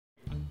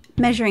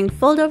Measuring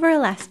fold-over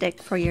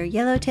elastic for your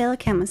Yellowtail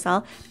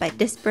Camisole by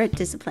Disparate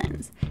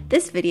Disciplines.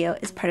 This video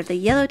is part of the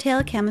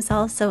Yellowtail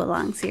Camisole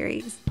Sew-Along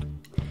series.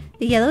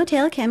 The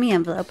Yellowtail Cami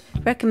envelope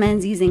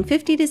recommends using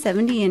 50 to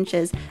 70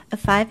 inches of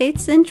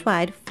 5/8 inch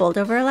wide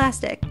fold-over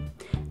elastic.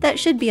 That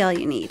should be all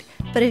you need,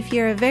 but if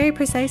you're a very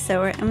precise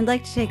sewer and would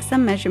like to take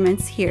some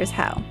measurements, here's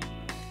how.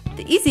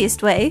 The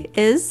easiest way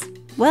is,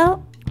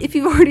 well, if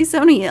you've already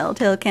sewn a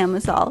Yellowtail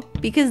Camisole,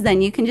 because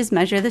then you can just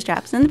measure the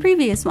straps in the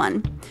previous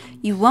one.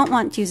 You won't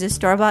want to use a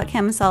store-bought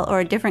camisole or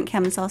a different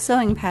camisole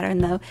sewing pattern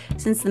though,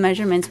 since the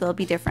measurements will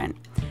be different.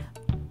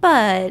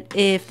 But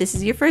if this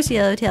is your first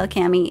Yellowtail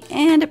Cami,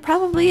 and it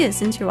probably is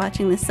since you're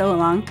watching this sew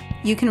along,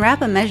 you can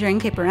wrap a measuring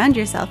tape around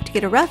yourself to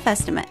get a rough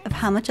estimate of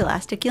how much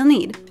elastic you'll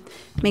need.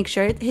 Make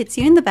sure it hits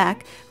you in the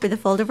back where the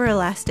fold-over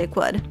elastic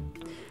would.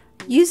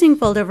 Using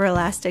fold-over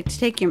elastic to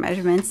take your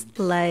measurements,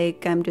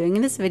 like I'm doing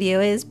in this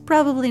video, is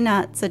probably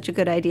not such a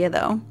good idea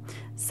though.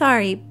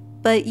 Sorry,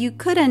 but you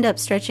could end up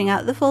stretching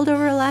out the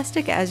fold-over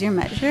elastic as you're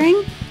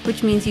measuring,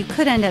 which means you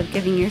could end up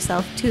giving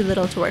yourself too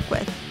little to work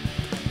with.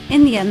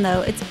 In the end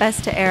though, it's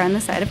best to err on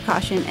the side of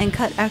caution and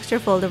cut extra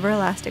fold-over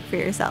elastic for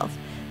yourself.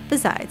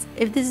 Besides,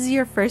 if this is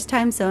your first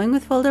time sewing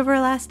with fold-over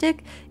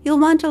elastic, you'll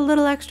want a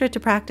little extra to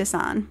practice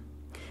on.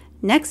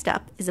 Next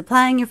up is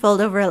applying your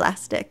fold-over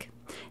elastic.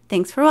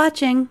 Thanks for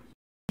watching!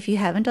 If you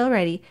haven't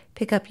already,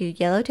 pick up your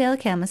Yellowtail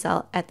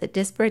Camisole at the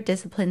Disparate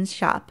Disciplines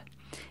shop.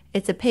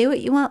 It's a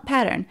pay-what-you-want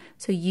pattern,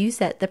 so you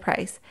set the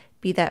price,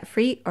 be that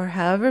free or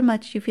however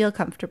much you feel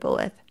comfortable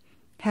with.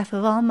 Half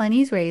of all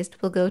monies raised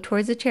will go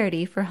towards a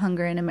charity for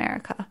hunger in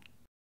America.